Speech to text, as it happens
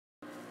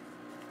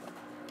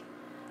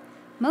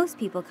Most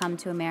people come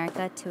to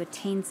America to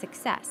attain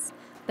success,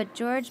 but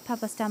George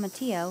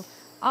Papastamatio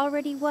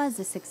already was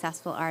a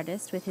successful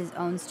artist with his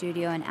own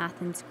studio in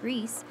Athens,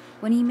 Greece,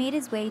 when he made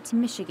his way to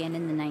Michigan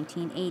in the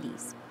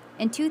 1980s.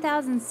 In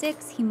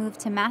 2006, he moved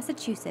to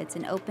Massachusetts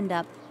and opened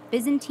up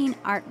Byzantine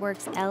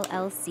Artworks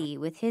LLC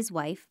with his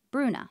wife,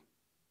 Bruna.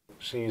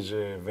 She is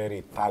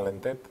very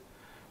talented,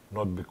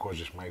 not because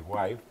she's my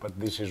wife, but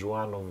this is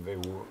one of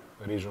the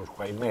reasons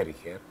why I married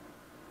her,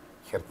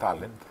 her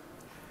talent.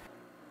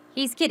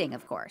 He's kidding,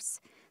 of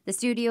course. The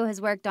studio has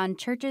worked on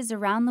churches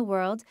around the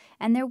world,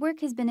 and their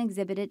work has been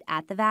exhibited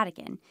at the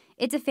Vatican.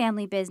 It's a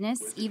family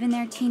business. Even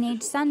their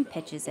teenage son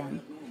pitches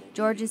in.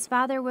 George's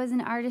father was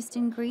an artist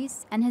in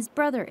Greece, and his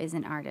brother is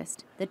an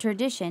artist. The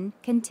tradition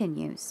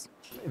continues.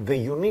 The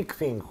unique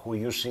thing who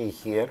you see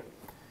here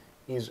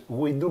is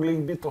we do a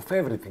little bit of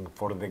everything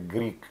for the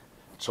Greek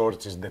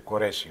church's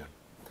decoration.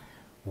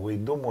 We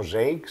do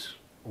mosaics,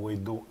 we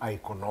do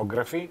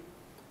iconography,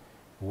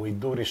 we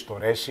do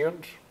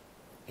restorations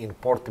in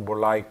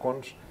portable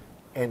icons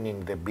and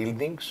in the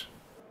buildings.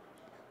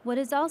 What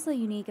is also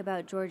unique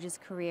about George's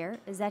career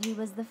is that he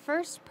was the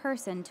first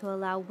person to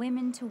allow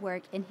women to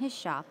work in his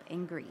shop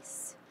in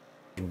Greece.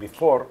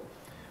 Before,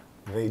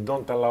 they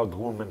don't allow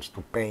women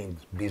to paint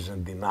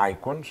Byzantine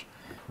icons,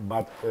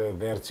 but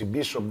the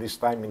Archbishop this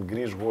time in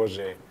Greece was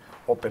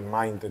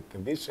open-minded to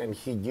this, and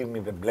he gave me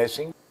the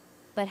blessing.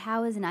 But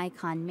how is an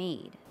icon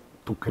made?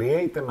 To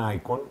create an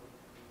icon,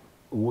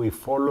 we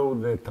follow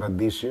the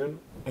tradition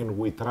and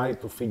we try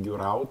to figure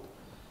out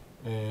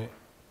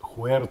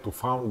where to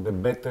find the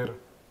better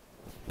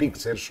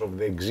pictures of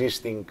the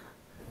existing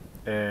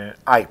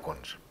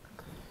icons.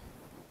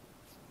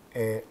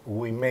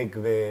 We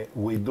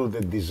do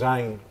the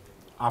design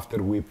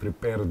after we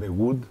prepare the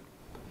wood.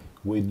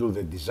 We do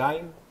the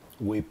design,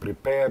 we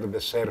prepare the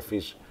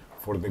surface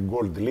for the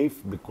gold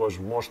leaf, because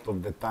most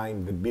of the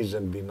time the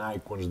Byzantine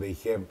icons, they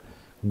have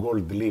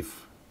gold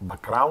leaf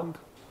background.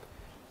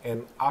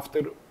 And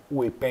after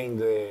we paint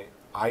the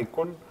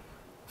icon,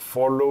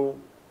 follow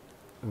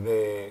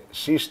the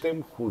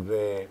system who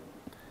the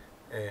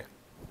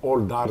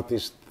old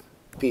artists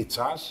teach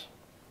us,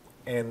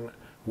 and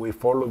we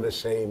follow the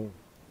same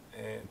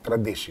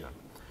tradition.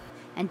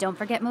 And don't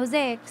forget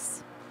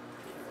mosaics.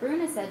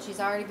 Bruna said she's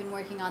already been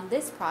working on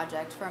this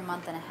project for a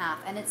month and a half,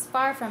 and it's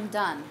far from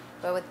done.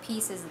 But with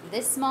pieces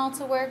this small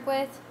to work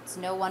with, it's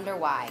no wonder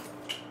why.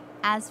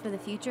 As for the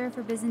future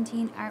for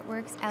Byzantine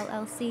Artworks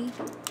LLC,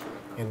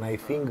 and I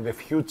think the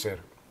future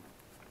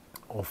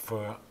of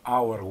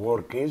our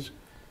work is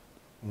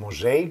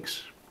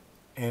mosaics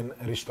and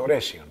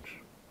restorations,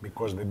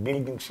 because the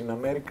buildings in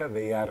America,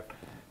 they are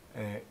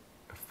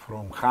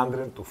from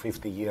 100 to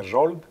 50 years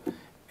old,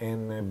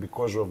 and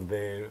because of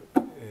the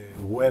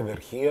weather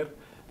here,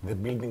 the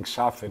building's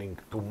suffering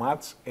too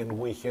much, and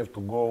we have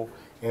to go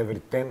every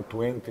 10,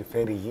 20,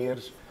 30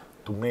 years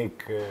to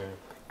make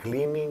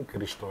cleaning,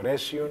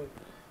 restoration,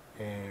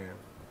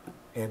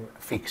 and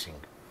fixing.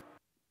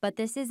 But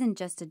this isn't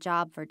just a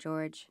job for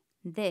George.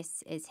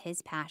 This is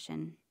his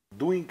passion.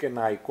 Doing an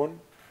icon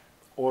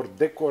or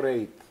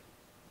decorate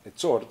a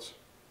church,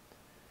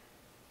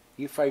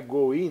 if I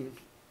go in,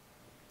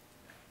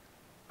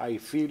 I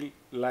feel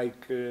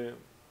like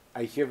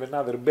I have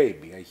another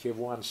baby. I have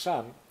one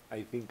son,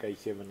 I think I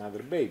have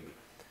another baby.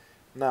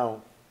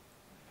 Now,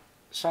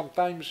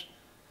 sometimes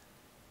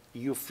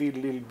you feel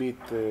a little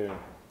bit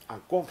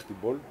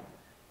uncomfortable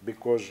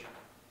because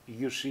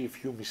you see a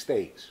few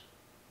mistakes,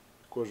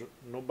 because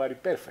nobody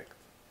perfect.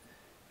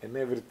 And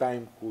every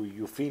time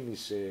you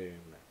finish,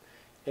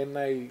 and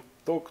I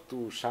talk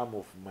to some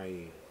of my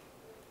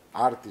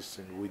artists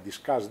and we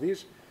discuss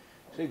this,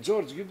 say,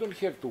 George, you don't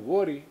have to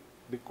worry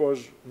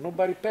because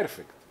nobody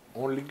perfect,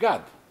 only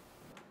God.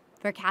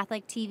 For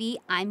Catholic TV,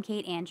 I'm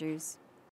Kate Andrews.